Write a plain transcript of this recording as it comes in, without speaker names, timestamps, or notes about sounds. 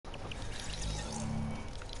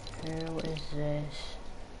Who is this?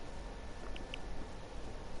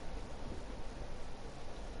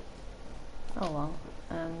 Oh well.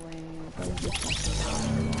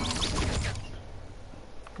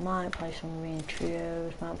 Might play some Arena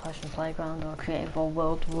Trios, might play some Playground or Creative or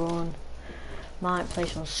World Run. Might play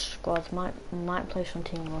some squads, might play some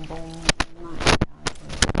Team Rumble.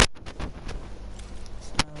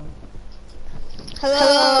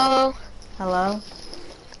 Hello. Hello.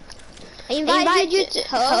 I invited you to.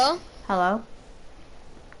 Hello. Hello.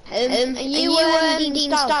 Are you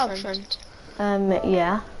Dean Starkfront?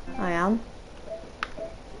 Yeah, I am.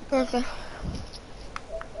 Okay.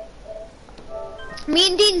 Me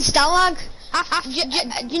and Dean Stalag. Do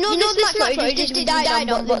you know this match where we died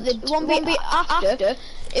on, but the one bit after,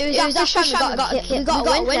 it was after we got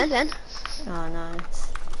a win then. Oh,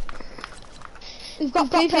 nice. We've got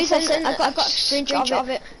proof and I've got a screenshot of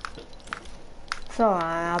it. It's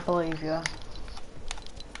alright, I believe you.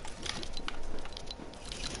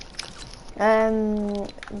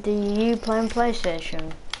 Do you play on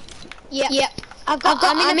PlayStation? Yep.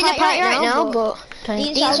 I'm in a party right now, but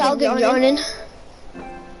Dean Stalag will be joining.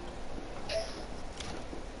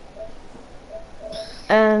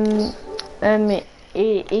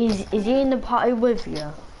 Is he in the party with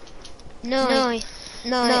you? No,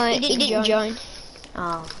 he didn't join.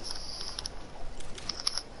 Oh.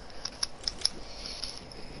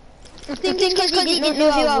 I think it's because he didn't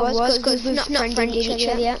know who I was, because we've not friended each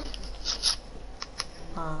other yet.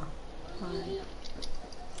 Ah.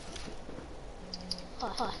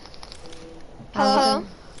 Hello.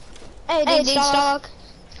 Hey, Dean Stark.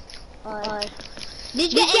 Hi.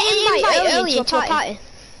 Did you get an invite earlier to a party?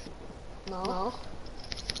 No.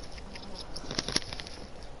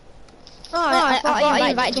 Oh, I thought I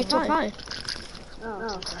invited you to a party.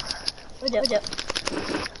 Oh.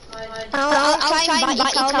 I'll try and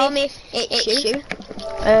invite you, tell me it's you.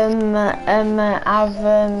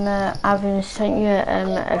 I've sent you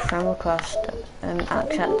a friend request.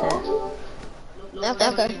 Accept it.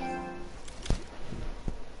 Okay.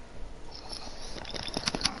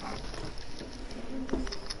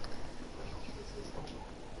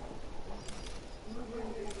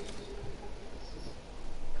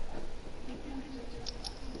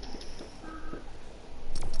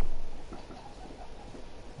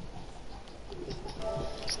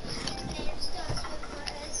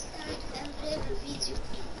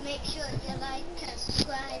 Make sure you like and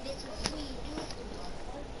subscribe, it's a free do.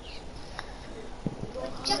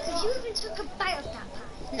 Jack, have you even took a bite of that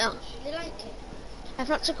pie? No. You like it? I've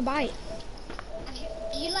not took a bite.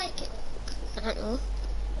 Do you like it? I don't know.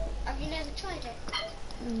 Have you never tried it?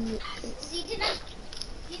 So you didn't have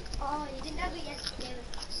you didn't have it yesterday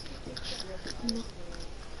with us. No.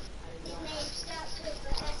 His name starts with the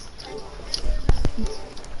S.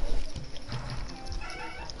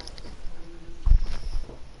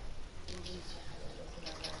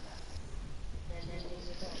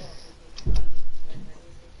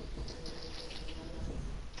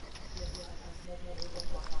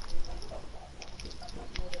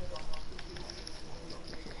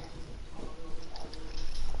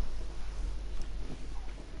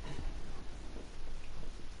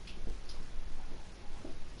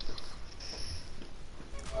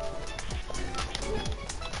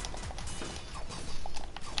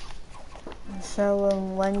 So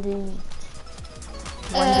when did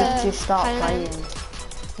you start playing?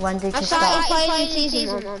 When did you start? I started playing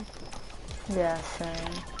season 1. Yeah,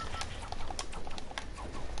 same.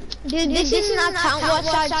 Dude, this isn't an account where I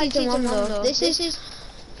started season 1 though. This is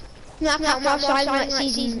an account where I started like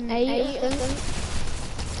season 8, I think.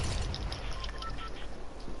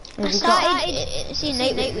 I started season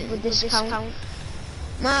 8 with this account.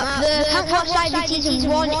 The account where I started season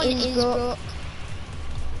 1 is broke.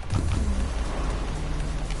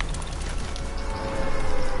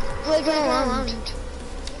 We're going around.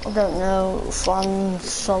 I don't know, fun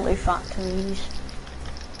salty factories.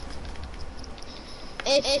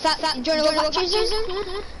 Do you want to go back to season?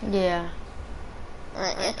 Yeah.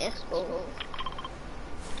 Right, yeah, cool.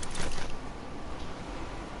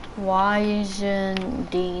 Why isn't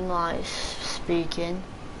Dean like speaking?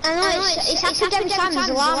 I know, it's happened every time, there's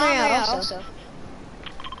a llama also.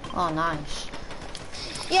 Oh, nice.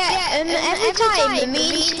 Yeah, every time me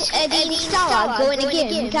and Dean Stalag go in a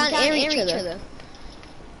game, we can't hear each other.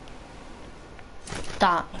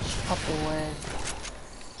 That's probably weird.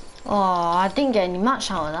 Oh, I didn't get any match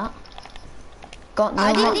out of that. Got no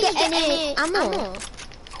I match. didn't get any ammo.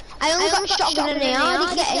 I only got shotgun and AR, I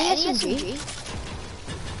didn't get any SMG.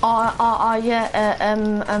 Yeah,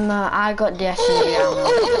 I got the SMG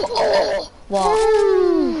ammo. What?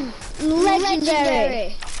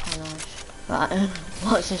 Legendary. Oh, nice. Right,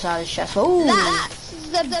 what's inside his chest? Oh, That's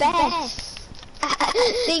the best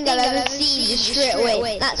thing I've ever seen just straight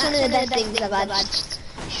away. That's one of the best things I've had just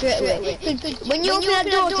straight away. When you open a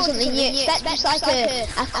door to something, you expect just like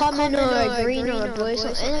a common or a green or a blue or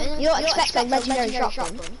something. You don't expect a legendary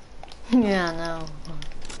shotgun. yeah, I know.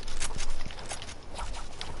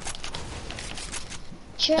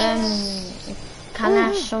 Can I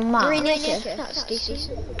have some match? Green nature. That's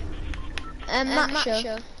decent. Match. Do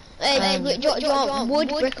you want wood,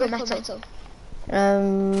 brick or metal?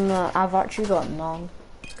 I've actually got none.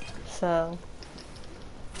 So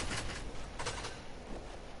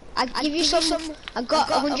I'll give you some. I've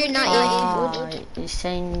got 198 wood. He's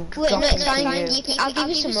saying Wait, no, it's fine. you. I'll give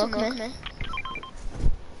you some more. Come here.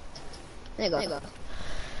 There you go.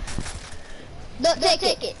 Don't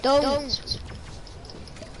take it. Don't.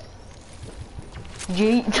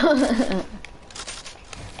 Yeet.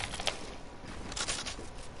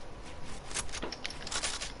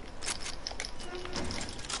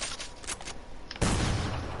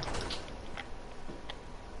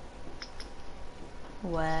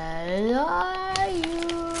 Where are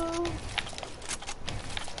you?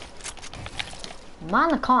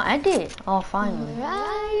 Man, I can't edit. Oh, finally. Where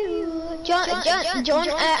are you? John,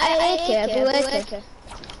 I like it.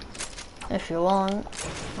 If you want.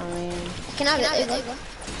 I mean... Can I have it? There you go.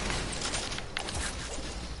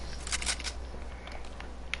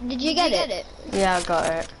 Did you get it? Yeah, I got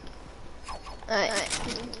it. Alright.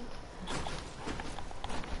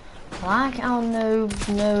 I like how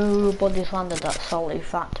nobody's landed at salty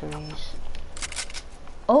factories.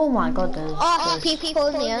 Oh my god, there's people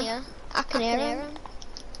in there. I can hear them.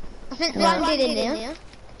 I think they landed in there.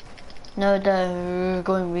 No, they're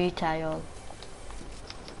going retail.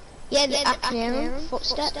 Yeah, I can hear them.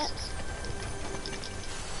 Footsteps.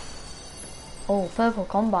 Oh, purple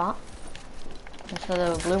combat. Instead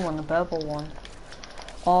of a blue one, the purple one.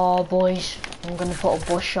 Oh boys, I'm gonna put a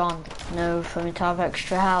bush on. No, for me to have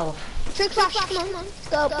extra health. Trick flash, come on.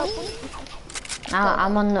 Go,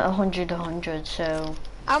 I'm on 100, so...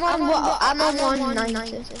 I'm on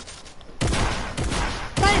 190.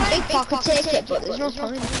 Quite a big pack, I'll take it, but there's no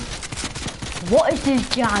point. What is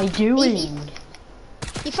this guy doing?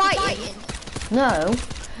 You fighting? No,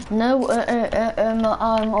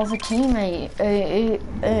 of a teammate. It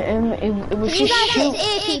was Can you just guys shoot.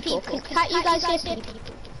 hear people? Can't you guys hear people?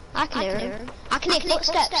 I can hear them. I can hear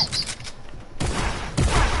footsteps.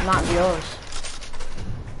 Might be yours.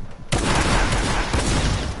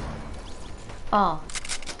 Oh.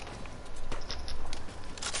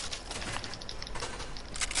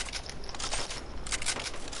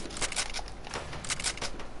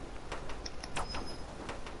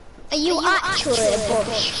 Are you actually a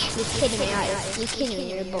bush? You're kidding me, right? You're kidding me,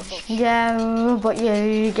 you're a bush. Yeah, but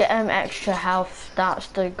you get extra health. That's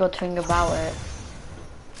the good thing about it.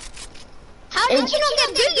 How did you not get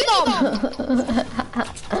booty bomb?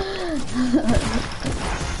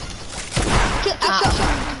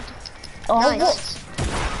 Oh, nice. what?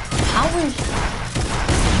 How is...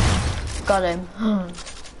 Got him.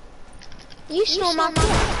 You stole my kill.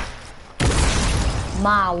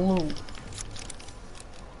 My loot.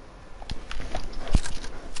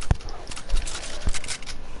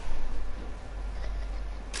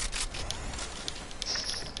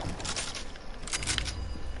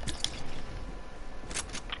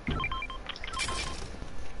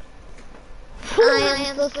 I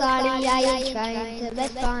am so sorry, I am trying to be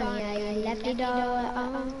funny, I left the door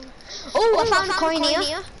on. Oh, I found a coin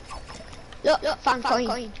here. Look, found a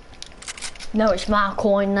coin. No, it's my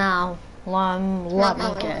coin now. Let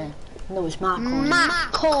me get it. No, it's my coin. My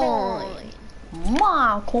coin.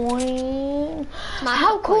 My coin.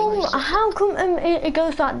 How come it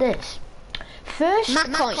goes like this? First,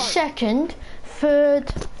 second,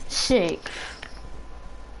 third, sixth.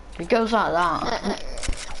 It goes like that.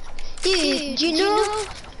 Dude, do you know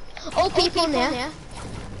all people there?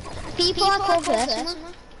 People are called first.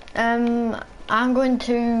 I'm going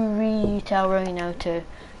to retell Reno to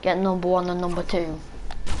get number 1 and number 2.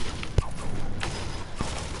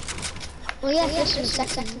 Well, yeah, first and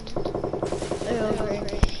second.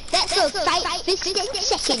 Let's go fight first and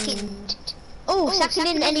second. Oh, second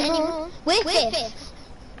isn't anymore. We're fifth.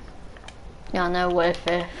 Yeah, I know we're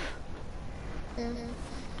 5th.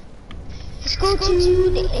 Let's go to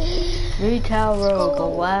the... Retail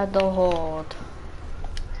Rogue, where the horde?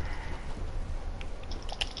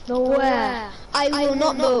 Nowhere. I will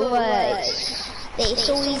not know where. They're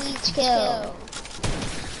so easy to kill.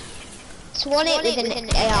 It's 1-8 with an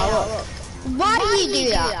AR. Why do you do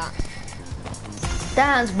that?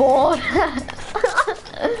 Dan's bored.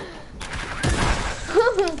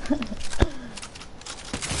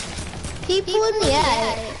 people in the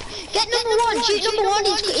air. Get number one, shoot number one.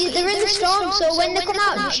 They're in the storm, so when they come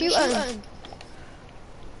out, you shoot them.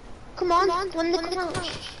 Come on, when they come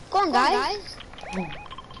out. Go on, guys.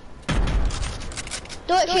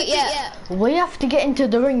 Don't shoot yet. We have to get into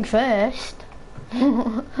the ring first.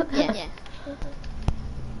 Yeah.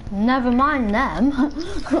 Never mind them.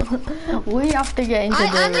 We have to get into the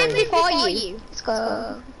ring. I'm in before you. Let's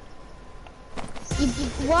go.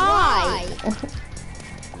 Why?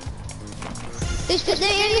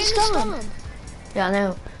 They're in the storm. Yeah, I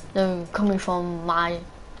know. They're coming from my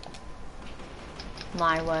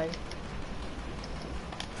way.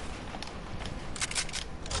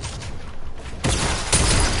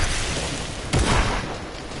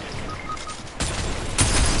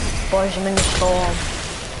 Boys, I'm in the storm.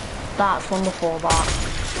 That's wonderful, that.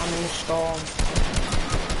 I'm in the storm.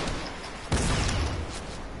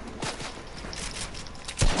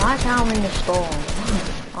 Why can't I'm in the storm?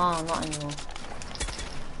 Oh, not anymore.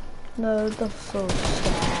 No, that's so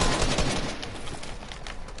sad.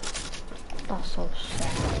 That's so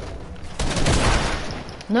sad.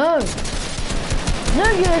 No! No,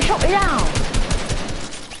 you shot me down!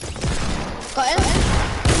 Got him.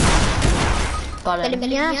 Got him.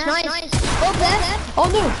 Yeah, nice. Up there. Oh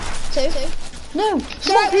no! Two. No!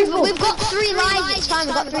 So More people! we've got 3 lives. It's fine.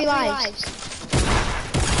 We've got 3 lives.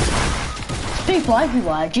 People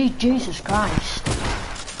everywhere. Jesus Christ.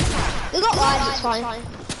 We've got lives. It's fine.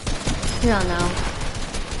 Yeah, I know.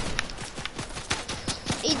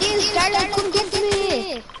 He did. Starlight, come get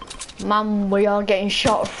me. Man, we are getting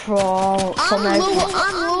shot from I'm every...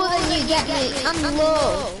 lower than you get me. I'm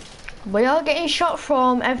low. We are getting shot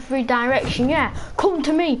from every direction, yeah. Come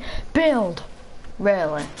to me, build.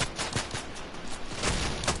 Really?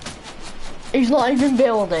 He's not even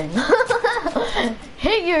building.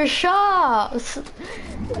 Hit your shots.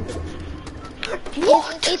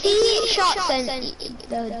 What? If he hits shots, then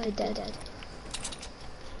they're dead.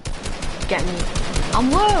 Get me. I'm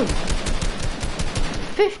low.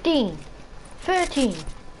 15, 13,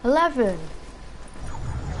 11.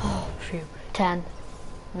 Oh, phew. 10.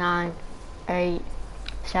 9, 8,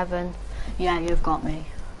 7. Yeah, you've got me.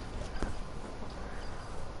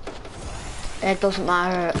 It doesn't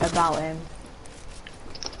matter about him.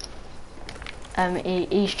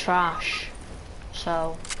 He's trash.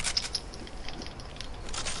 So.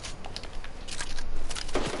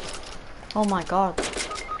 Oh my god.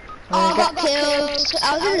 Oh, I got killed.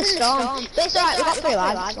 I was in the storm. But it's alright, we got 3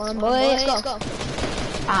 lives. Come on, boys, let's go.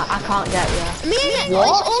 I can't get you.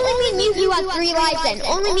 It's only me and you who have 3 lives then.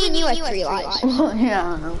 Only me and you have 3 lives.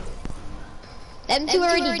 Yeah, I know. Them 2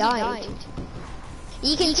 already died.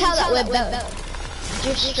 You can tell that we're better.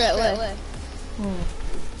 Just straight away.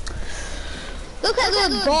 Look at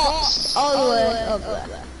the bots all the way over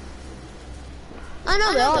there. I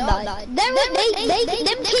know they all died.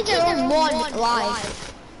 Them kids are on 1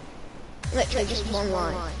 life. Literally just 1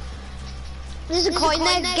 life. There's a coin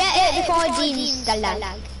there, get it before Dean's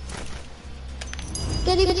lag.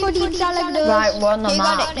 Get it before Dean's lag does. Right, we're on the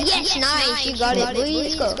map. Yes, nice, you got it.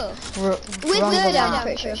 Let's go. We're third, I'm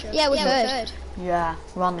pretty sure. Yeah, we're third. Yeah,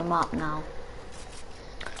 we're on the map now.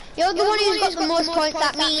 You're the one who's got the most points,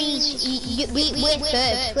 that means we're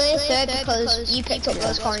third. We're third because you picked up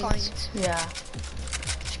those coins. Yeah.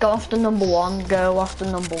 Just go after number 1, go after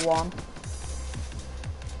number 1.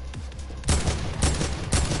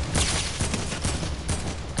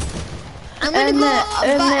 I'm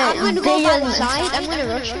gonna go by the side. I'm gonna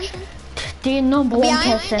rush him. The number 1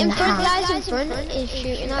 person in front, has. guys in front is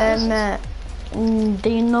shooting at us.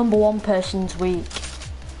 The number 1 person's weak.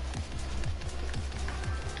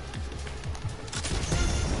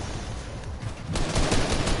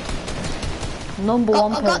 Number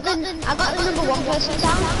 1 person. I got the number 1 person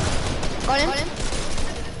down. Got him.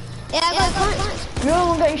 Yeah, I got him.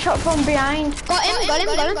 You're getting shot from behind. Got him.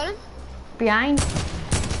 Behind.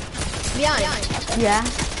 Behind. Yeah.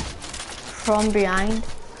 From behind.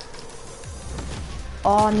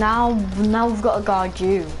 Oh, now we've got to guard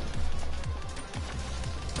you.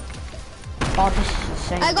 Oh, this is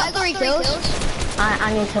insane. I got 3 kills.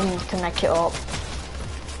 I need to make it up.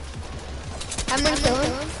 I'm gonna kill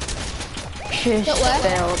him. She's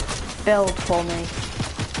build for me.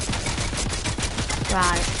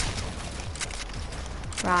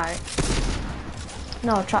 Right.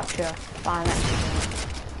 No, trapped you. Fine.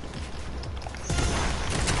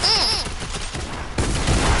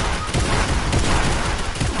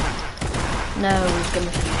 No, he's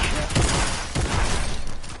gonna finish it.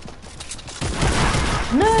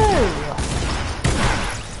 No!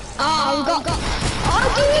 Oh, we got. Oh,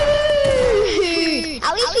 dude!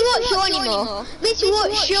 At least we won't show anymore. At least we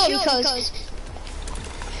won't show because.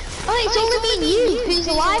 Oh, it's only me and you who's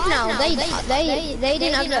alive now. They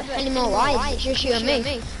didn't have any more lives. It's just you and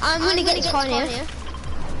me. I'm gonna get this coin here.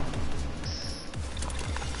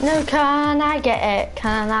 No, can I get it?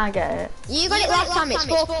 Can I get it? You got it last time. It's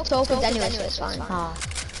 4 tokens anyway, so it's fine. Ah.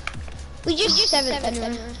 We just 7th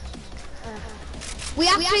anyway. We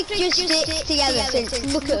have to just stick together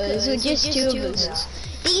since look at us. We're just 2 of us.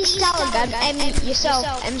 These Talagan, yourself,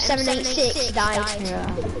 M786 died. Yeah.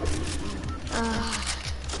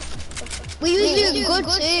 We was doing good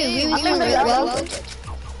too. We was doing really well.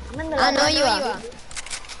 I know you are.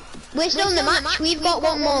 We're still in the match. We've got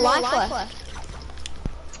 1 more life left.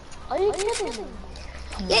 Are you kidding me?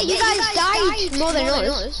 Yeah, you guys died more than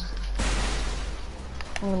us.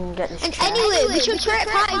 I'm gonna get this. And chair. anyway, we should create a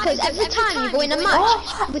party because every time you go in a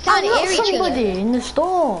match, we can't I hear got each somebody other. in the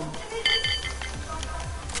storm.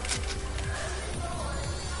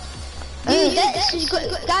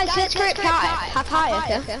 Guys, let's create a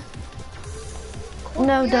party, okay?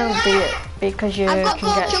 No, don't do it because you I've got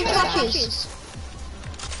can get jump shot. flashes.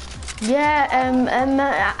 Yeah,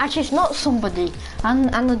 actually it's not somebody, and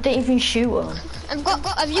I didn't even shoot him.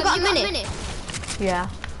 Have you got a minute? Yeah.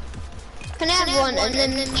 Can I have one and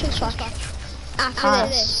then jump flash after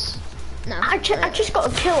this? No. I just got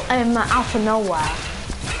to kill him out of nowhere.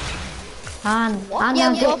 And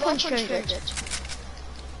Yeah, we're both on strangers.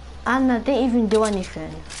 I didn't even do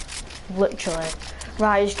anything. Literally.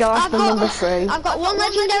 Right, let's go after number 3. I've got 1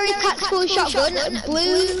 legendary tactical shotgun,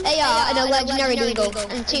 blue AR, and a legendary deagle,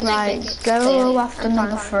 and 2 Right, medkits. go after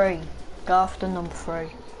number 3. Go after number 3.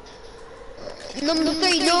 Number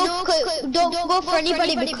 3, don't go for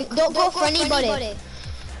anybody. Don't go for anybody.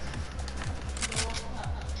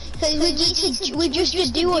 Because we just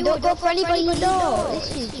a duo. Don't go for anybody. No,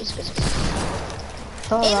 this is just.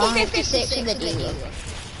 It's alright. 56 in the duo.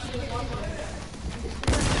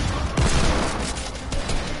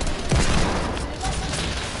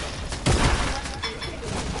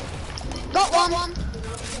 Got 1.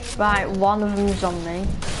 Right, one of them's on me.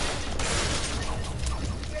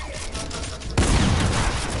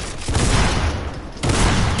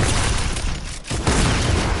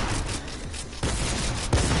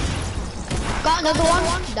 Got another one.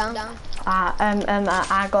 Down.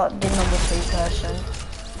 I got the number 3 person.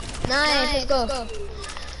 Nice, let's go.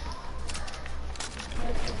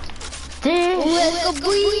 This Let's go,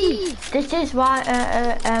 boy. This is why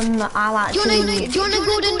I like Do you want a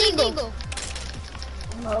golden deagle?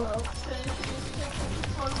 No.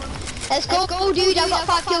 Let's go, dude. I've got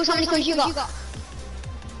 5 kills. How many kills you got?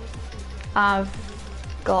 I've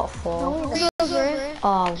got 4.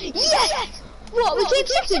 Oh, Yes! What? We came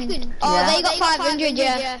second. Oh, Yeah. they got 500.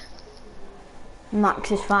 Yeah.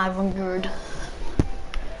 max is 500.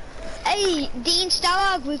 Hey, Dean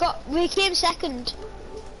Stalag, we came second.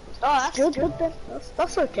 Oh, that's good then.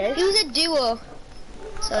 That's okay. It was a duo.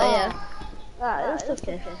 So yeah. That's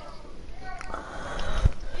okay.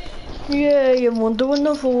 Yeah, you want to do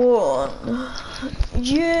another one?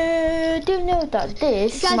 Yeah, do you know that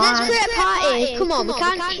this Guys, let's create a party. Come on, we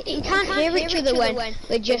can't hear each other when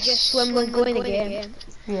we're going the game.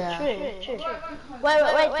 Yeah. True. Wait.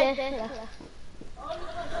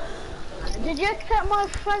 Did you accept my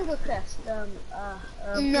friend request?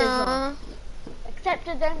 No,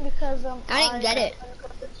 Accepted them because I didn't get it.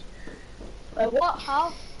 Wait, what?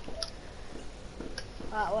 How?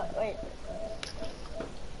 Wait.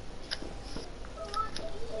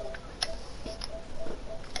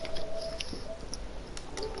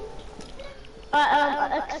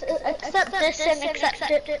 Accept this and accept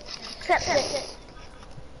it. Accept it.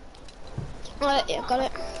 Alright, yeah, got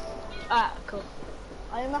it. Alright, cool.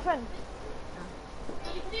 Are you my friend?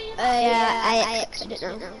 Yeah, I accepted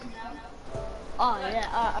it now. Oh yeah,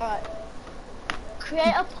 alright.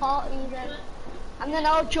 Create a party then. And then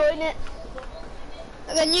I'll join it.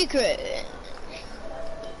 Then you create it.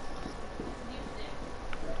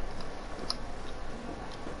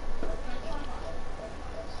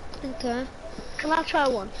 Okay. Can I try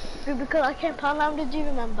one? Because I can't plan how did you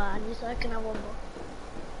remember and you said I can have one more.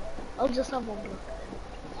 I'll just have one more.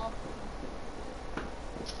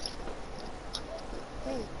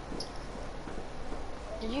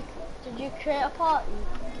 Did you create a party?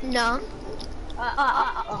 No.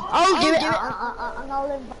 I'll do it. And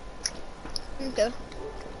I'll invite. Okay.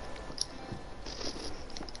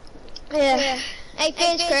 Yeah. Hey,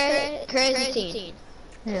 first crazy team.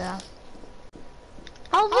 Yeah.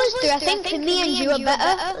 How of us do I think me and you are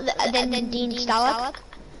better than Dean Stalag?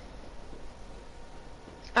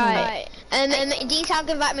 Alright. Dean Stalag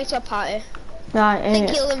invite me to a party. Right, I think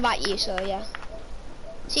he'll invite you, so yeah.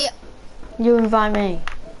 See ya. you invite me.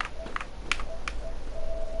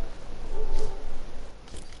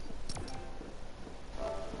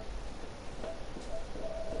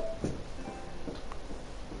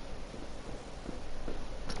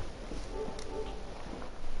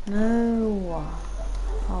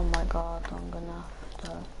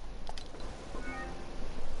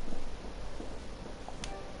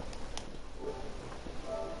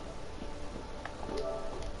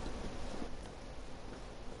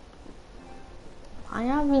 I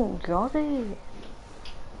haven't got it.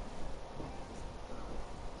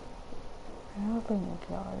 I haven't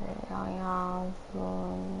got it. I have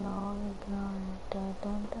not got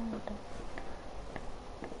it.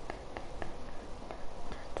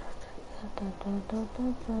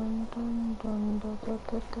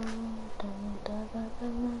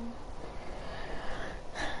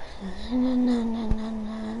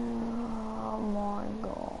 Oh my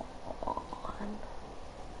god.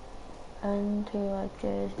 Until I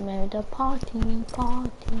just made a party.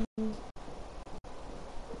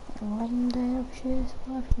 One day of just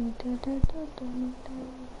party.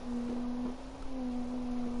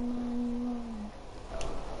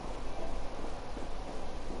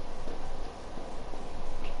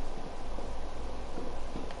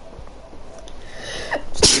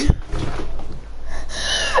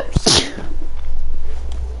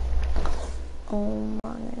 Oh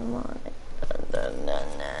money.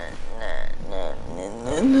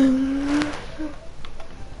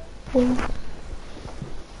 Oh.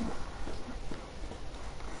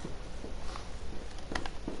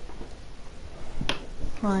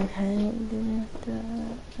 I hate the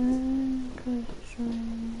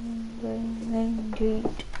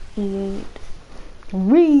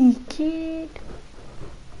Wicked.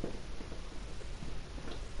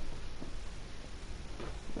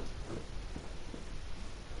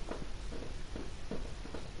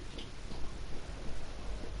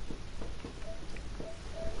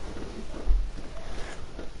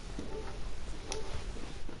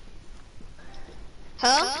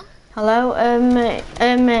 Hello? Hello,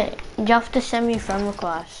 you have to send me a friend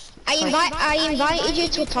request. I invited you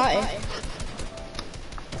to a party.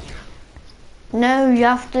 No, you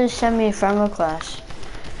have to send me a friend request.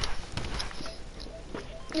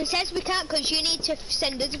 It says we can't because you need to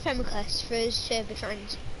send us a friend request for us to be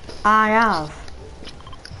friends. I have.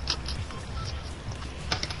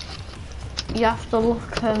 You have to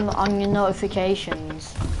look on your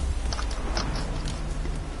notifications.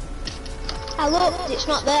 I looked, it's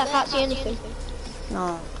not there, I can't see anything.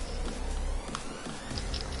 No.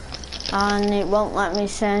 And it won't let me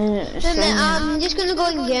send. I'm just gonna go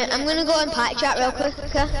and I'm gonna go and party chat real quick,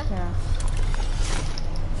 okay? Yeah.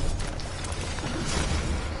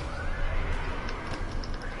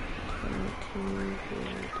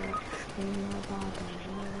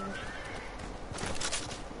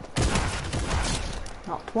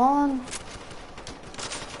 Not one.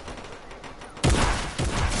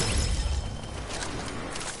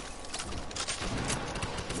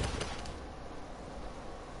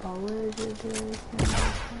 Oh, where is it?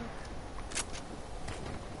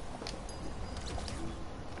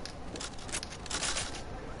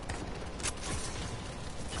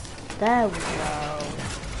 There we go.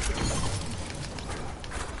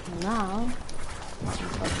 Now.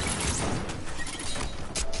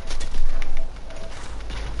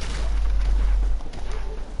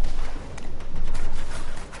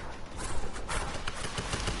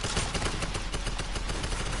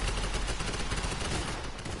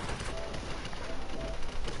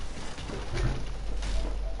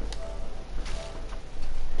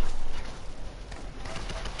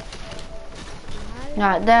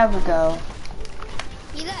 Right, there we go.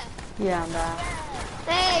 You there? Yeah, I'm there.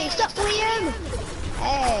 Hey, stop Liam!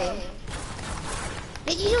 Hey.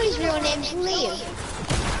 Did you know his real name's Liam?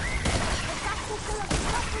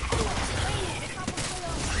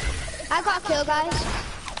 I got a kill, guys.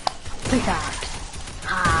 Pickaxe.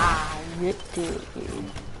 Ah, you did.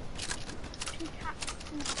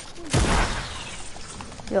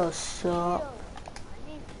 You're so.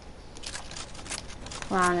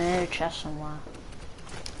 Man, I need a chest somewhere.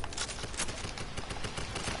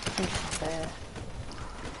 It's there.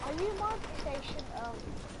 Are you on station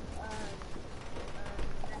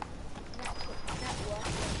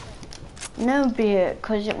No, beer,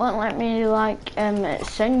 because it won't let me like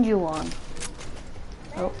send you one.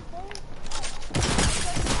 Oh.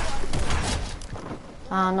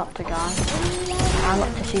 Ah, not the guy. I'm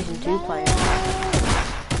not the season 2 player.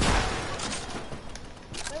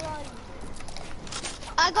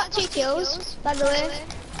 I got 2 kills, by the way.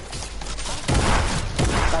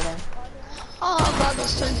 Oh god,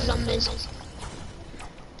 there's tons of zombies.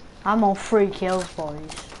 I'm on 3 kills, boys.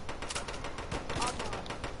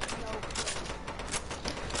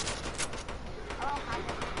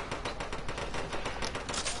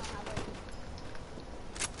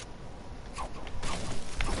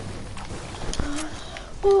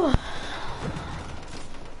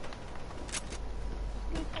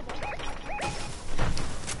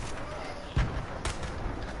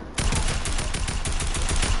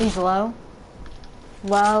 He's low.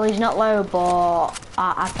 Well, he's not low, but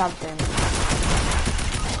I tabbed him.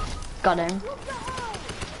 Got him.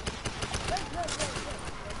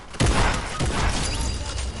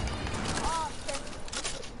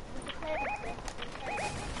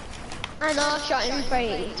 I know, I shot him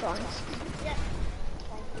 3 times.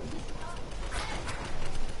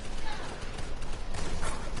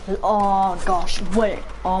 Oh gosh, wait.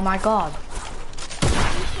 Oh my god.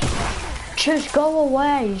 Just go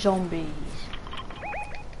away, zombies.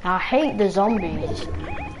 I hate the zombies.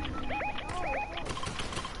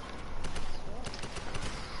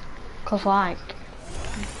 Cause like,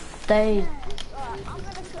 they...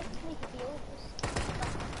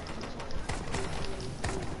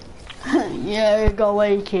 Yeah, go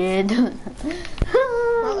away, kid.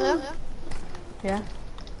 Yeah.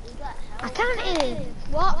 I can't hear.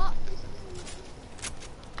 What?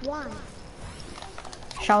 Why?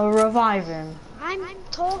 Shall we revive him? I'm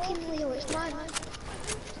talking, Leo. It's my home.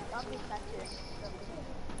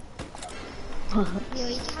 Leo,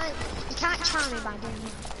 you can't charm me by doing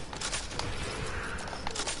that.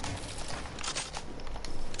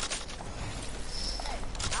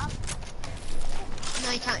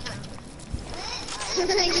 No, you can't.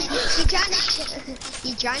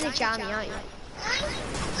 You're trying to charm me, aren't you?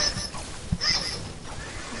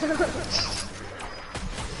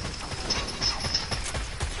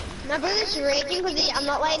 My brother's raging because I'm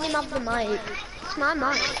not letting him have the mic. It's my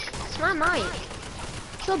mic. It's my mic.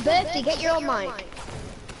 It's your birthday, get your own mic.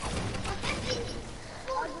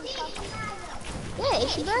 Yeah,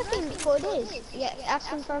 it's your birthday before it is. Yeah, ask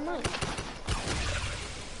him for a mic.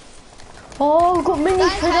 Oh, I've got minis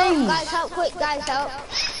for days. Guys, help, quick, guys, help.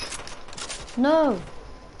 No.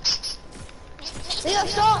 Leo,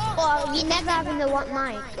 stop! Well, you're never having the one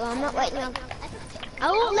mic. Well, I'm not letting you have... I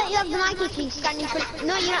won't let you have the mic if you stand in front...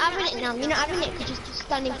 No, you're not having it now. You're not having it because you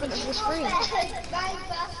stand in front of the screen.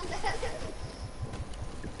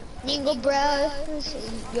 Ningle bro.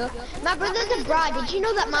 My brother's a bra. Did you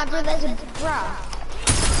know that my brother's a bra?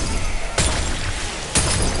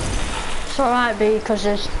 It's alright, B, because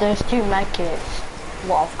there's 2 medkits.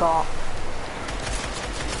 What I've got.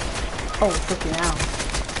 Oh, freaking hell.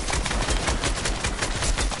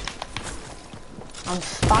 I'm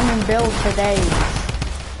spamming builds for days.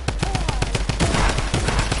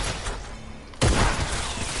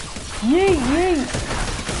 Yeet, yeet!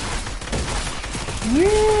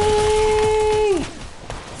 Yeet!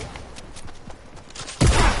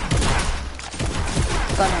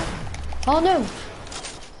 Got him. Oh no!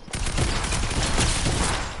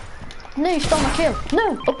 No, you stole my kill. No,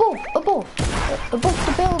 above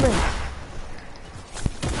the building.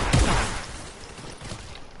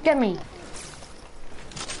 Get me.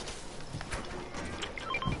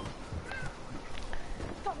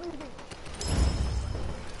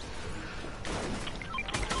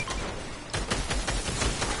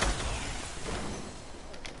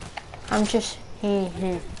 I'm just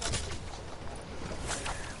here.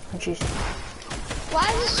 I'm just... Why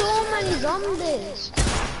are there so many zombies?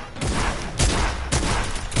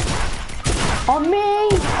 On me!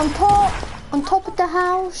 On top of the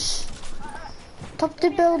house! Top of the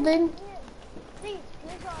building!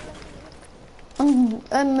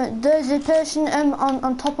 There's a person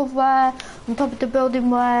on top of the building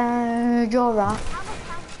where you're at.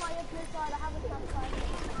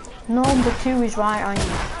 No, number 2 is right on you.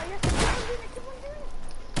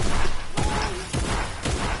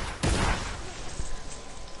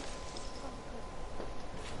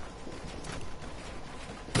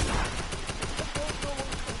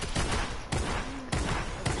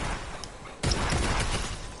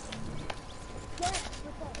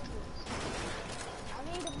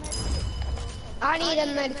 I need a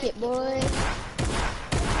medkit, boy.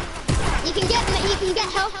 You can get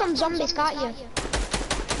health from zombies, can't you?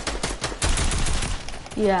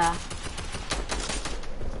 Yeah.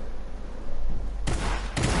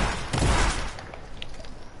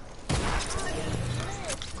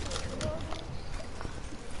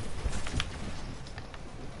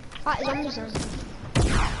 Right, zombies on.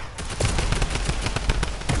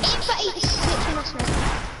 Aim for 86 in this one.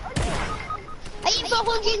 Aim for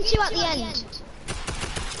 102 at the end.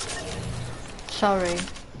 Sorry.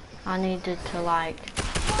 I needed to like...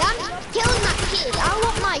 I'm killing that kid. I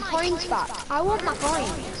want my coins back. I want my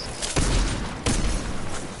coins.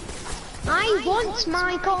 I want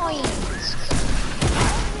my coins.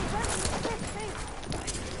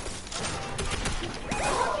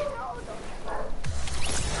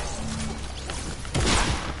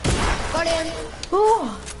 Got him.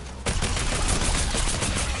 Oh.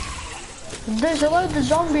 There's a load of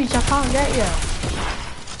zombies I can't get you.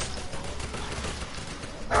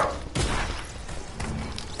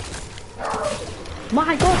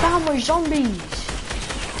 My god, how much zombies!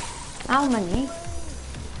 How many?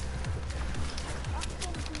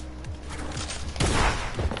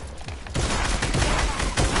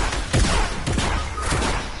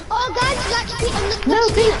 Oh, guys, you actually on the No,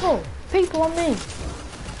 question. people! People on me!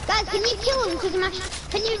 Guys, can you kill him? Because my...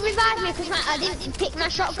 Can you revive me? Because I didn't pick my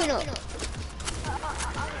shotgun up.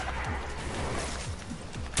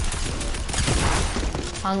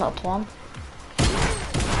 I knocked one.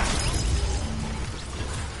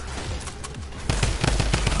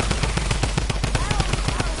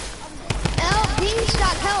 Help, being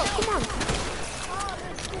stuck, help, come on.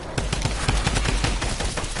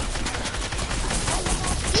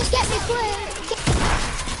 Just get me quick.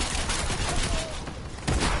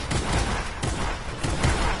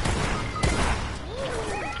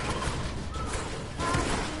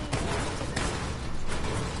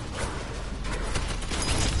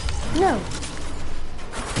 No!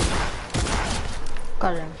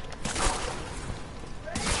 Got him.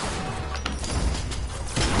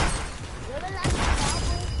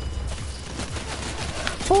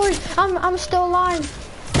 Boy, I'm still alive.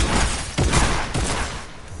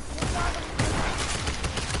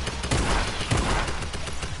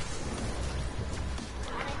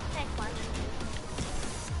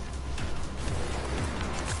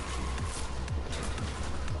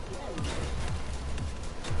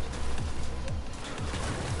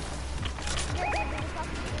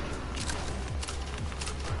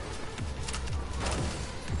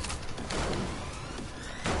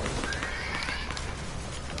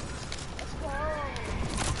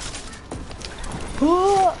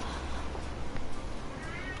 Oh.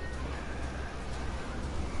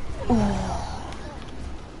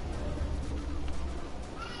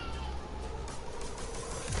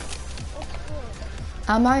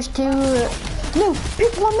 I managed to... No!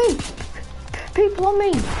 People on me! People on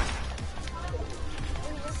me!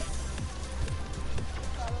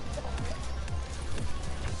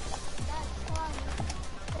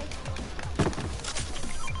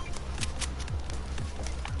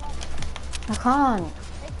 I can't.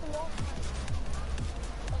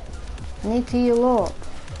 I need to heal up.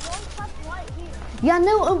 Yeah,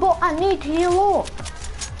 no, but I need to heal up.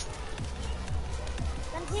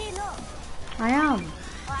 Then heal up. I am.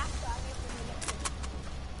 Oh, actually, I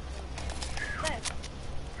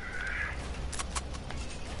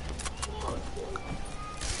need to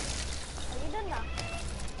Are you done now?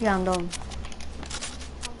 Yeah, I'm done.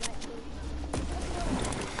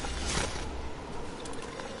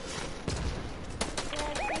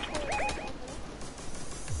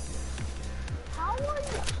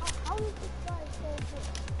 How is this guy so good?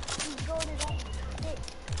 He's loaded up.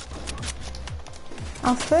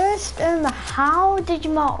 At first, how did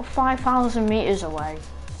you mark 5,000 meters away?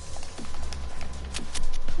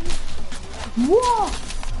 What?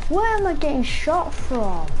 Where am I getting shot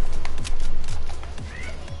from?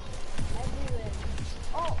 Everywhere.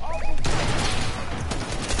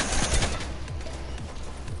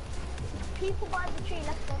 People by the tree,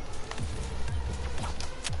 let's go.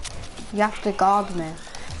 You have to guard me.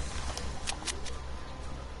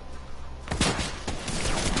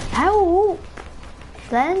 Help!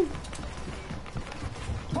 Then?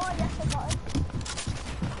 Oh, yes, I got it.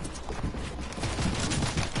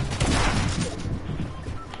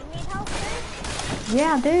 You need help, please?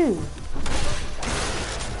 Yeah, I do.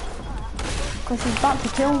 Because he's about to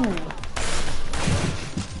kill me.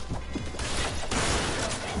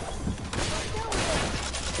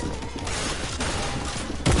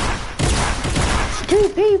 There's 2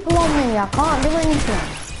 people on me, I can't do anything.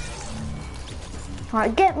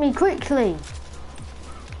 Right, get me quickly.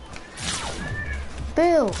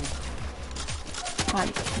 Build.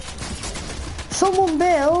 Right. Someone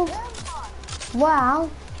build. Wow.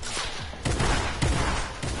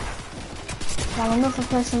 While another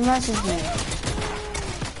person versus me.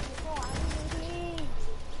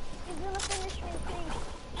 He's gonna finish me, please.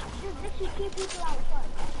 There's literally 2 people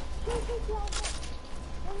outside. 2 people outside.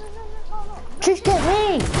 No. Just get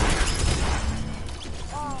me.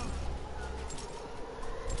 Oh.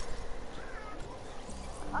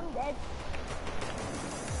 I'm dead.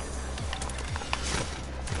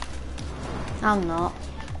 I'm not.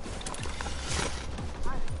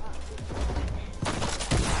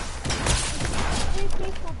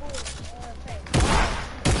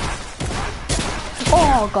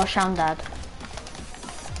 Oh gosh, I'm dead.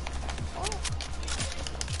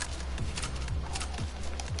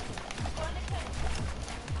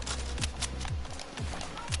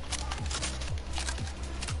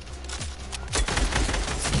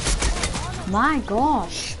 My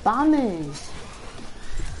gosh, spammers.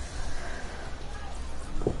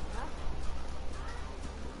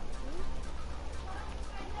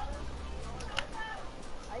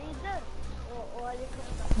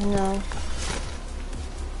 No.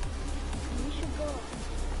 We should go.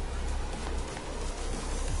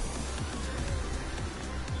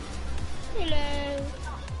 Hello.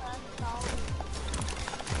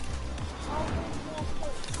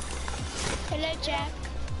 Hello, Jack.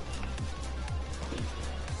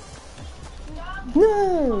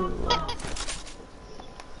 No!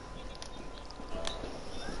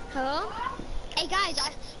 Hello? Hey guys,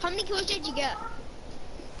 how many kills did you get?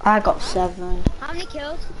 I got 7. How many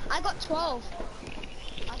kills? I got 12.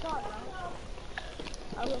 I don't know.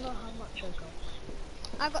 I don't know how much I got.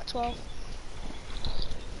 I got 12.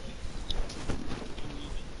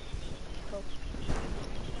 Cool.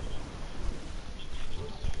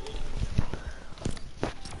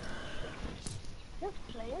 Just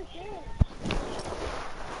play a game.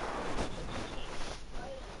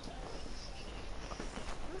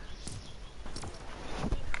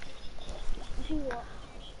 See what?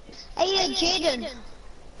 Hey, Jaden.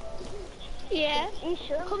 Yeah.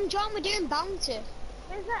 Isha, Come join, we're doing bounty.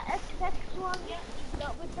 where's that XX one?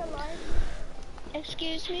 That with the line?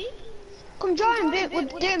 Excuse me? Come join, we're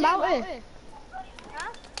doing bounty.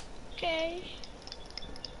 Huh? Okay.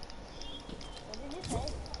 What did you say?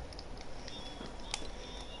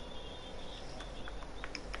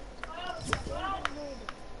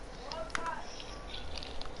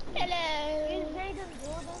 Hello. Is Zayden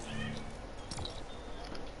Jordan?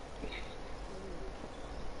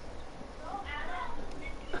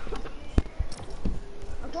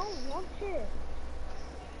 I don't want it.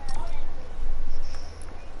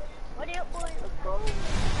 What are you boys? Let's go. We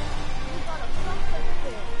got a soccer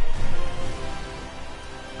skin.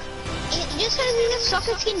 Just because he's a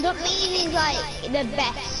soccer skin don't mean he's like the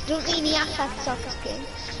best. Don't mean he has to have a soccer skin.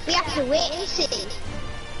 We have to wait and see.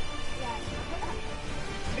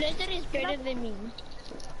 Blizzard is better than me.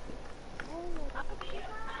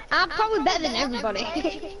 I'm probably better than everybody.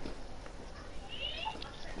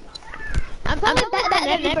 I'm probably better than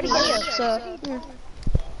everybody here, so. Come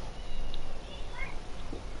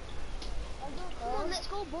on, let's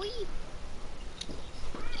go, boy.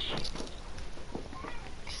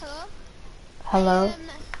 Hello? Hello?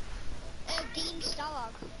 Dean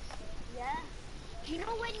Starlog. Yeah. Do you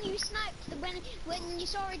know when you sniped, when you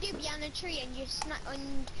saw a dude behind a tree and you sniped,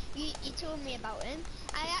 and you told me about him?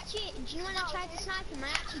 I actually, do you know when I tried to snipe him, I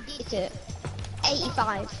actually did it.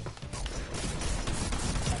 85.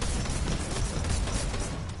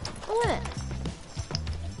 What?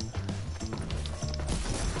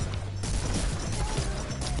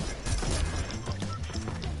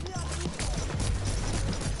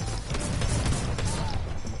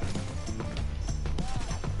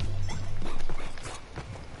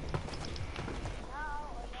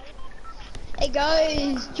 Hey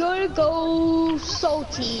guys, do you wanna go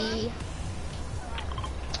salty?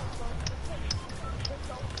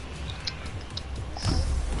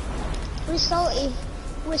 We're salty.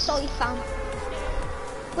 We're salty fam.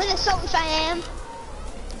 We're the salty fam.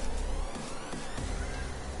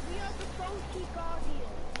 We are the salty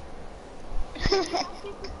guardians.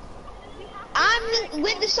 I'm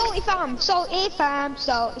with the salty fam. Salty fam.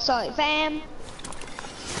 Salty fam.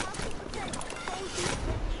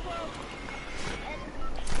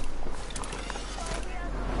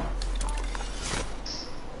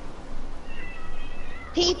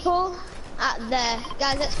 People at there.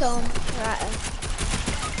 Guys, let's go. Right.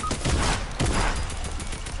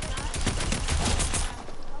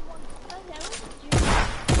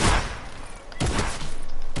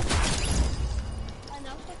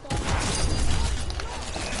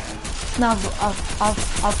 No,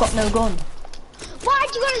 I've got no gun.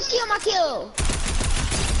 Why'd you gonna steal my kill?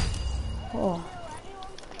 Oh.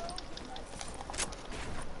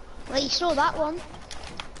 Well, you saw that one.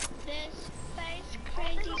 This face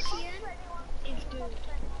crazy is good.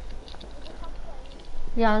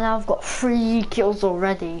 Yeah, now I've got 3 kills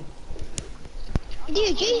already.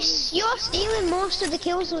 Dude, you're stealing most of the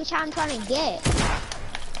kills which I'm trying to get.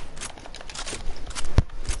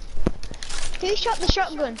 Who shot the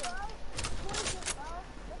shotgun?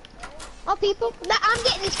 Oh, people. I'm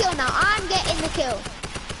getting this kill now. I'm getting the kill.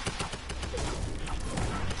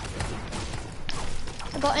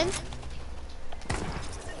 I got him.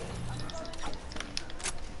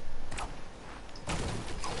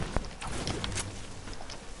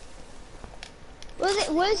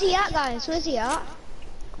 Where's he at, guys? Where's he at?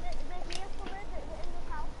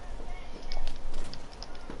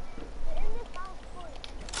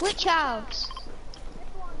 Which house?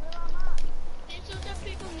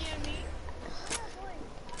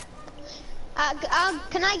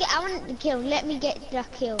 Can I get? I want the kill. Let me get the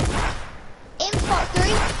kill. In spot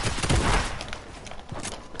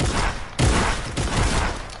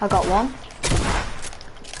 3. I got one.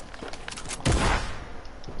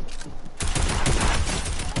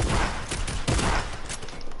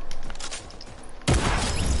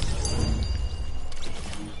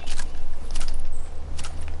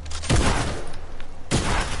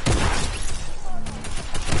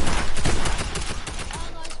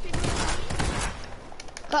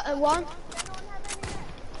 Got a one.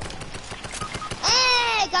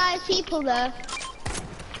 Hey guys, people there.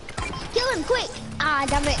 Kill him quick. Ah,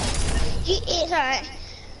 damn it. It's alright.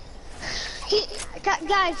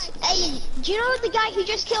 Guys, hey, do you know the guy who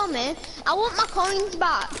just killed me? I want my coins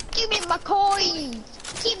back. Give me my coins.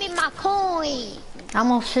 Give me my coins.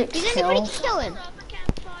 I'm on 6 Did anybody kills. kill him?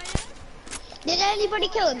 Did anybody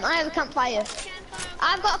kill him? I have a campfire.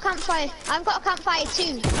 I've got a campfire. I've got a campfire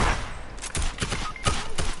too.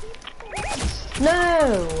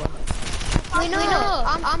 No! We know.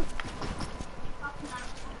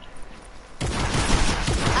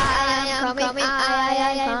 I am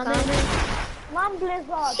coming. Man,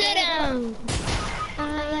 Blizzard. Sit down.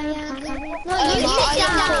 No, you sit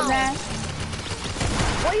down.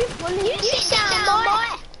 What are you bullying? You sit down,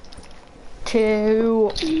 boy.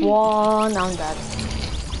 2, 1, I'm dead.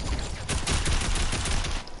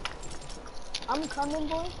 I'm coming,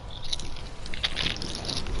 boy.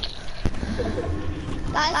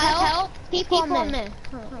 Guys, help. People on me.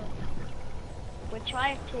 We're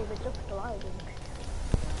trying to, we're just gliding.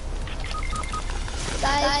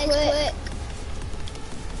 Guys, quick.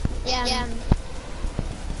 Yeah.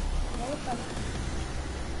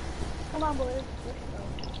 Come on, boys.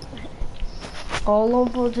 All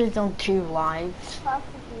of us is on 2 lives. Fast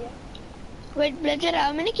to here. Wait, Blizzard,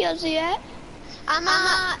 how many kills are you at? I'm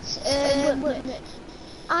at,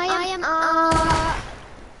 I am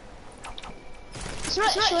it's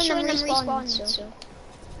not showing them respawn, so.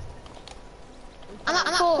 I'm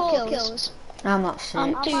at 4 kills. I'm at 6.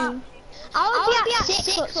 I'm 2. I'll be at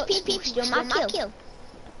 6, but people still my kill.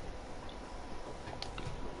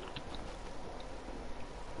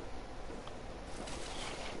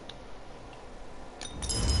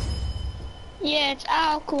 Yeah, it's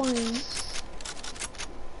our coins.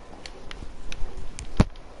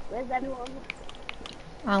 Where's everyone?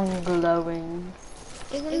 I'm glowing.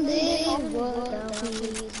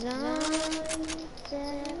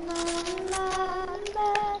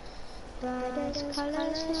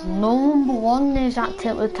 Number 1 is at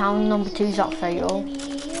Tilted Town, number 2 is at Fatal.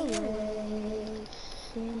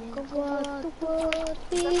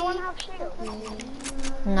 Does anyone have shield?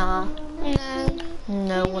 Nah,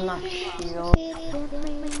 no one has shield.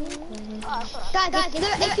 Guys,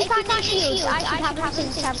 if you can't have shields, I should have them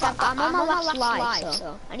since I'm on my last life,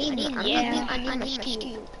 so I need my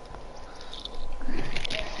shield.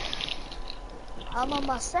 I'm on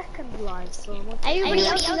my second line, so Everybody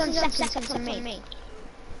else is on second from me.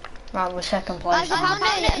 Right, we're second place. Guys, I found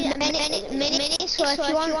a minute, so if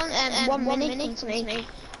you want 1 minute, come to me.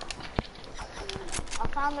 I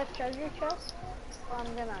found the treasure chest, so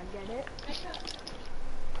I'm gonna get it.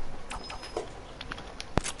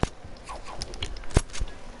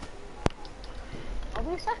 Are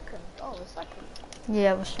we second? Oh, we're second.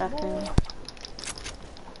 Yeah, we're second.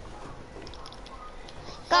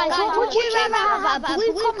 Guys, what would you rather have, a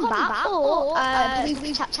blue combat or a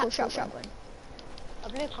blue tactical shotgun? A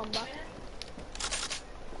blue combat.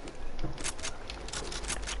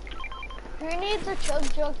 Who needs a chug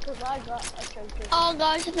jug? Because I got a chug jug. Oh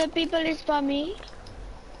guys, the people is by me.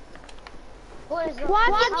 What is that? Why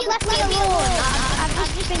have you left me alone? I've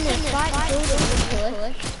just been this right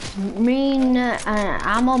building. Mean,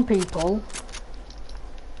 I'm on people.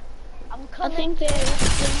 I'm I coming. think there's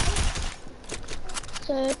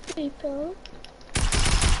third people.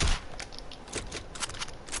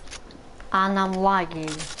 And I'm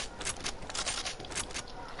lagging.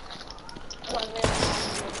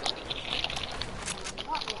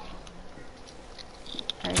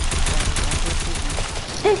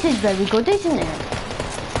 This is very good, isn't it?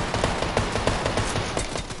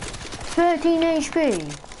 13 HP.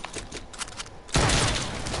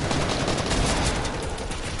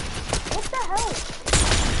 What the hell?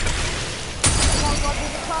 Oh my god,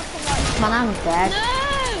 there's a person like... Man, I'm dead. No!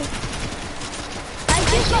 I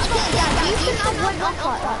just got killed. Yeah, you shouldn't have went off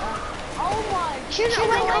like that. Oh my... Shouldn't have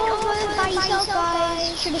went over by yourself,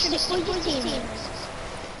 guys. Should have stuck with your teammates.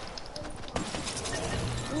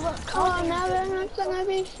 Oh, now we're not gonna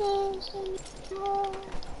be first anymore.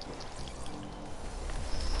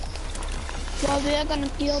 Well, we are gonna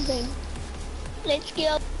kill them. Let's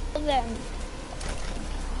kill them.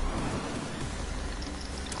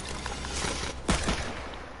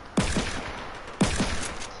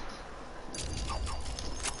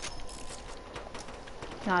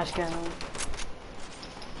 Nice going on.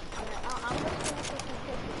 I'm just gonna take some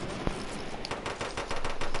pictures.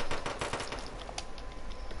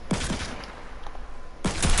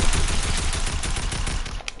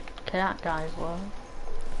 Okay, that guy as well.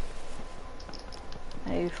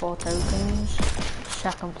 84 tokens.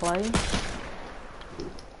 Second place.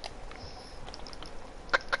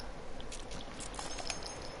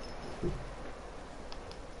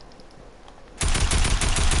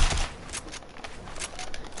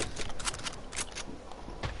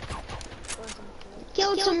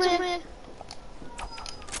 Killed somewhere.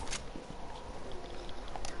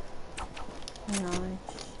 Nice.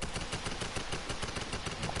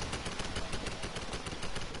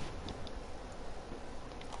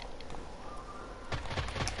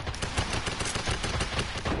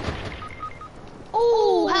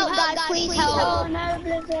 Oh, help guys, please help. Oh no,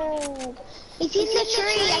 Blizzard. He's in the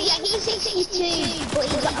tree. Yeah, he's 62, but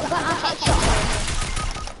he's got a headshot.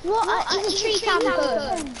 What? He's a tree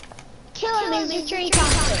camper. Kill him, he's a tree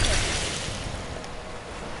camper.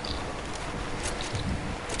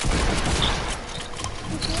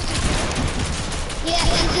 Yeah,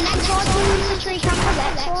 he's the next one. He's a tree camper.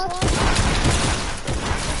 Next one.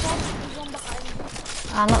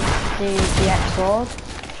 I knocked the X-Sword.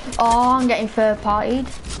 Oh, I'm getting third partied.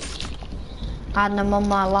 And I'm on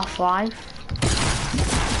my last life.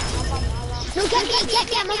 No, get me,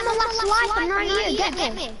 I'm on my last life, I'm right here,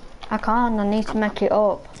 get me. I can't, I need to make it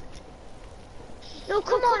up. No,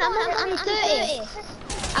 come on, I'm 30.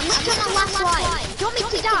 I'm not on my last life. Do you want me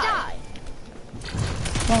to die?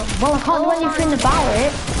 Well, I can't do anything about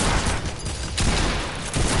it.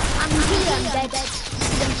 I'm here, I'm dead.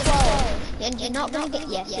 And you're not gonna get,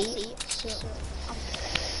 yeah, see?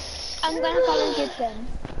 I'm gonna call and get them.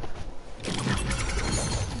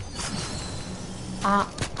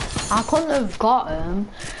 I couldn't have got him.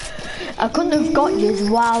 I couldn't have got you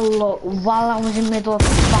while I was in the middle of the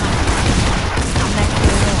fight.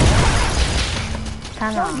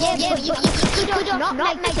 Can I? Yeah, but you could have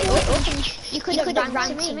not made it up. You could have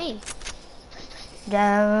ran to me.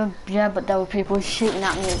 Yeah, but there were people shooting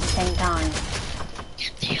at me at the same time.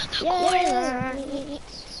 Yeah.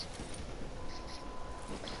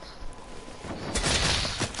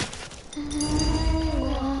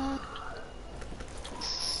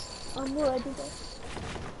 I'm ready to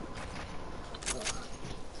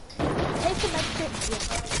take a medkit.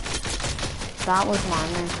 That was my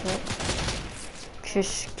medkit.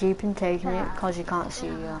 Just keep on taking it because you can't see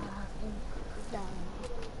you.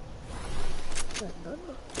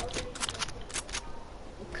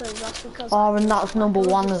 Oh, and that's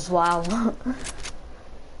 #1 as well.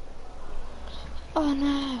 Oh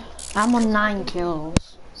no. I'm on 9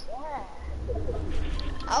 kills.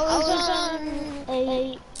 I was on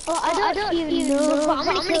 8. Oh, I don't even know. But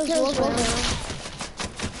how many kills was there?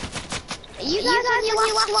 You guys on your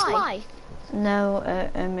last life? No,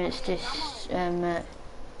 it's this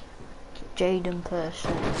Jaden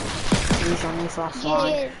person. He's on his last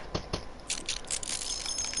life.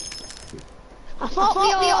 I thought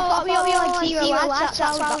we all had 0 lives,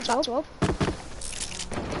 that's why we got up.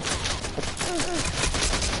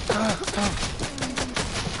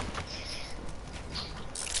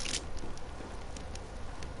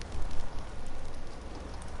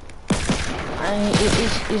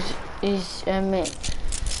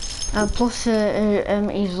 Plus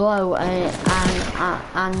he's low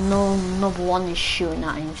and no #1 is shooting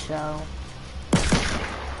at him, so.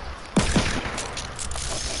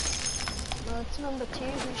 No, it's #2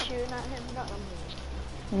 who's shooting at him, not #1.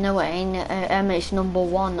 No, it ain't. It's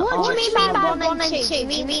 #1. What do you mean by 1 and 2? Do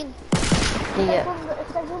you mean? It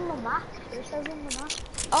says on the map.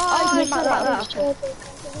 Oh, you mean like that?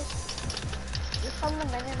 It's on the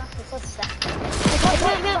menu, not the second.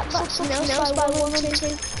 Something else by 1 and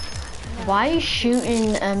 2. Why are you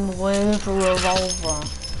shooting with a revolver?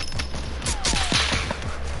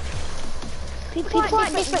 People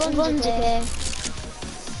like different guns here.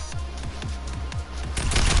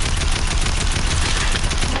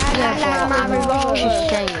 Yeah, my revolver. Just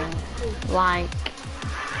saying, like.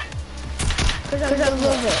 Because I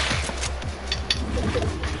love it.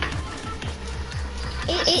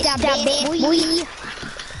 It's that bit, boy.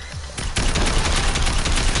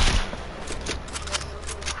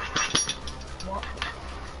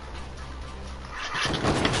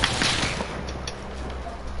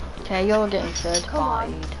 Okay, you're getting third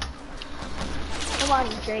partied. Come on,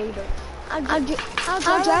 Jaden. I'd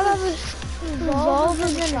rather have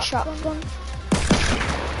revolvers than a shotgun.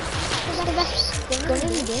 It's the best gun in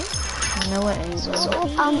the game. No, it ain't.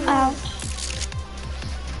 I'm out.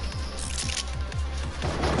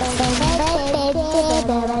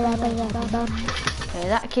 Okay,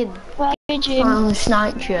 that kid GG. found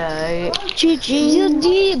sniped you.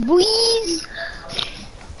 GG, boys.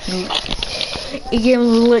 He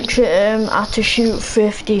literally had to shoot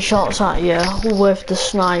 50 shots at you with the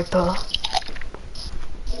sniper.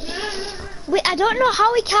 Wait, I don't know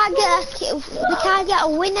how we can't get a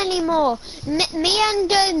win anymore. Me and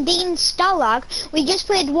Dean Stalag, we just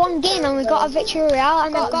played one game and we got a victory royale,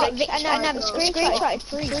 and I've screenshotted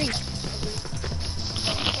three.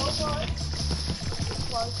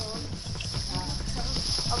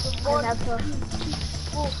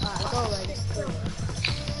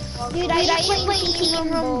 Dude, I ain't playing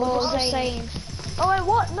Team Rumble, just saying. Oh wait,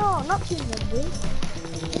 what? No, not Team Rumble.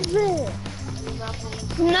 Is it?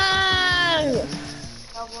 No!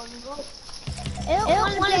 I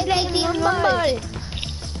don't want to play Team Rumble.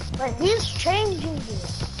 Wait, who's changing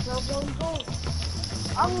this?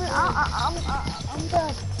 I'm the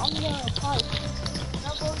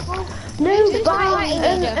fight.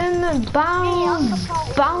 No,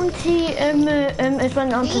 Bounty has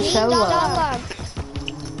went on to solo.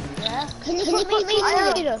 Yeah. Can you put me in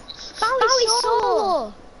leader? Bowie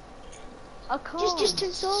solo! I can't. Just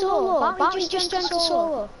turn solo. Bowie just turn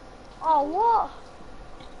solo. Oh, what?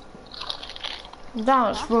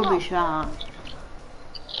 That's rubbish, that.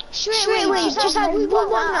 Straight away, just like we won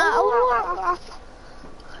that.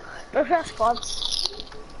 Press squads.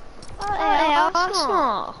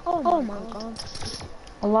 Oh my god.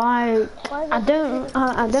 Like,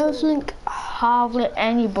 I don't think hardly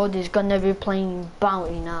anybody's gonna be playing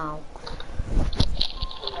Bounty now.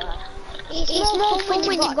 It's more fun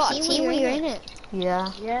when you've got a team where you're in it.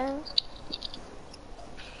 Yeah. Yeah.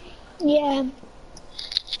 Yeah.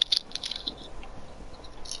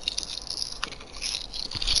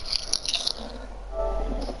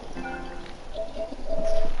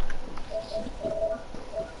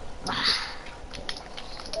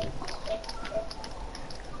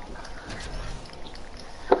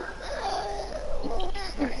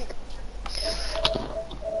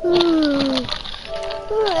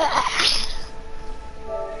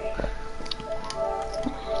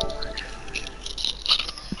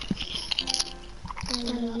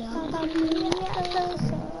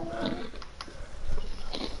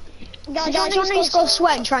 Guys, you want to just go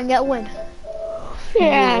sweat and try and get a win?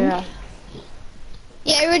 Yeah.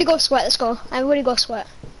 Yeah, everybody go sweat, let's go. Everybody go sweat.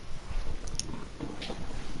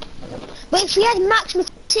 But if we had max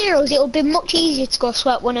materials, it would be much easier to go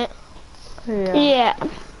sweat, wouldn't it? Yeah.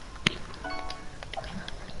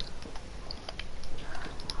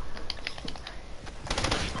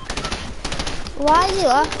 Why is it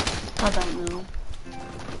that? I don't know.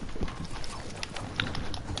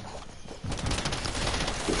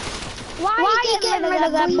 Why are you getting rid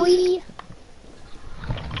of that, boy?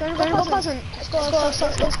 Let's go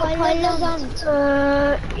play Lozan.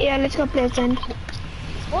 Yeah, let's go play then.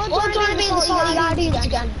 What's going to be the song you gotta do this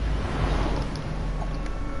again?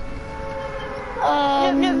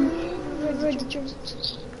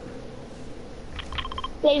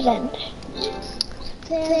 Pleasant.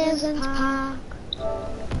 Pleasant Park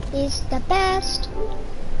is the best.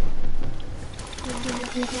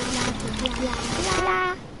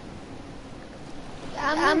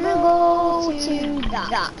 I'm gonna go to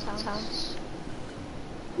that house.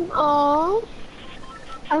 Oh,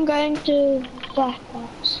 I'm going to that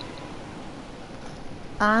house.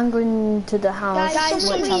 I'm going to the house Guys,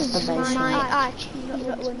 which has the basement. actually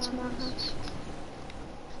not going to my house.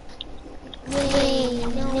 Yay,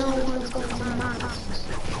 no one's going to my house.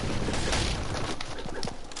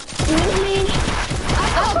 Really?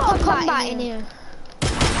 I've got combat in here.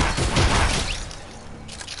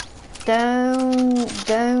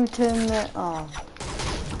 Don't turn the... Oh.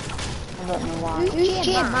 I don't know why. Who's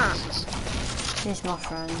Max? He's my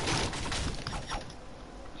friend.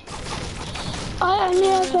 I only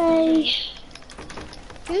have a...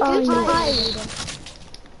 Who's yeah. party leader?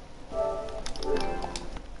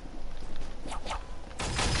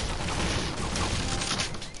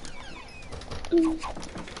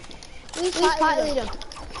 Who's party leader?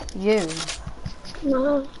 You. No.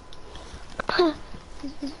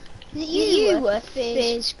 You were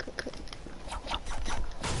Fizz.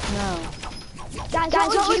 No. Guys,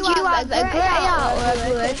 what would you have? A grey out or a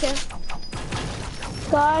worker?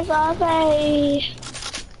 Guys, I have a...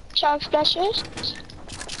 Shark specialist.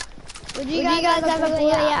 Would you guys have a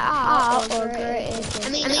grey out or a grey? I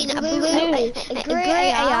mean a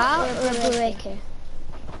grey out or a breaker?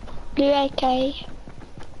 Blue AK.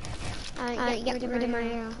 Get rid of my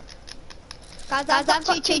out. Guys, I've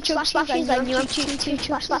got two chug splashes, and you have two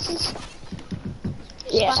chug splashes.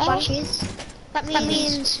 Yeah. Splashes. That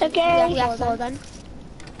means Okay. we have four then.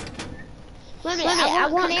 Wait a minute, I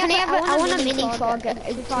want a mini before I get a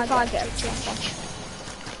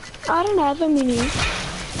I don't have a mini.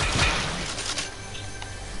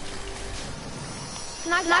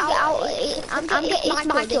 Can I get out? I'm getting it's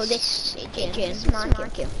my kill, this Jim. It's my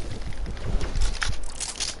kill.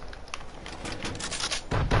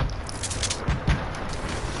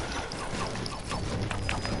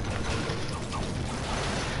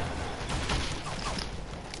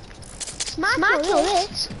 My kill,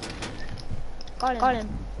 this. Got him.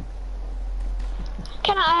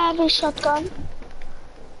 Can I have a shotgun?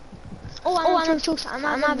 Oh,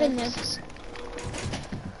 I'm having this.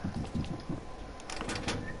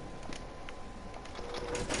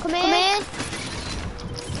 Come here.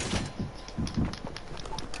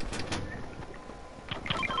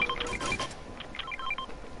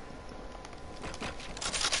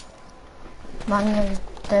 Man,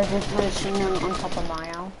 there's a person on top of my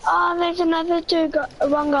house. Oh, there's another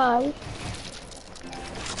one guy.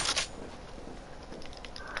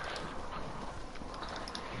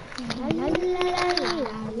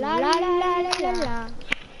 La.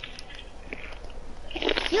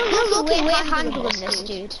 You're lucky we're handling this,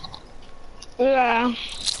 dude. Yeah.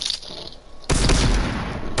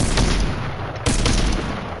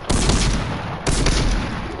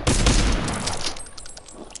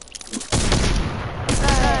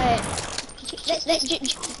 Let's do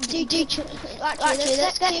actually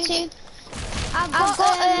let's get to. I've got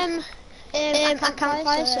a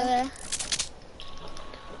campfire, so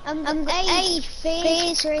I'm A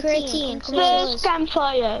phase 13. There's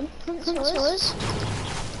campfire. Come to us.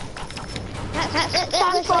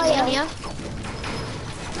 Let's listen here.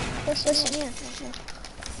 Let's listen here.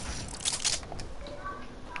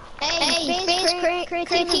 Hey, phase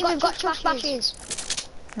 13, we've got flashes.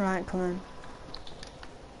 Right, come on.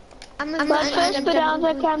 I'm First put out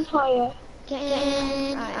the campfire.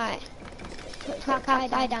 Alright. Put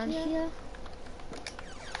campfire down here.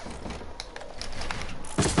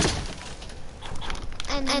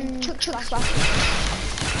 And chuck flashes.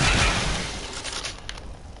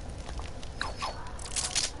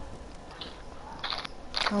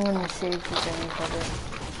 I'm gonna see if there's anybody.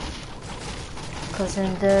 Cause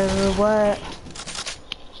in there were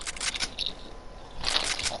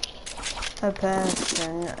a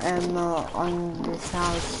person on this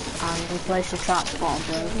house and we placed a trap spot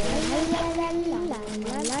on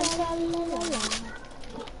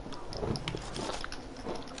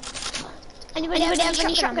Anybody have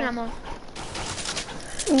any shotgun ammo?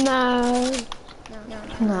 No.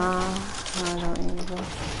 No, I don't either.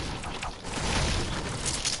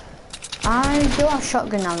 I do have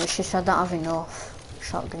shotgun ammo, it's just I don't have enough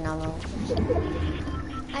shotgun ammo.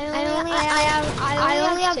 I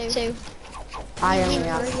only have two. I only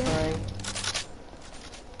have 3.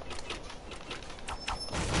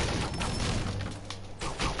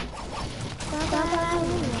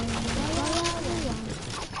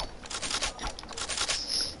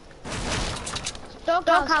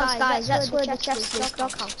 Doghouse, guys, that's where the chest is.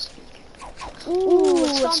 Doghouse. Ooh,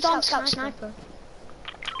 Storm Scout Sniper.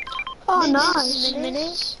 Oh, nice.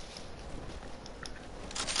 Minis.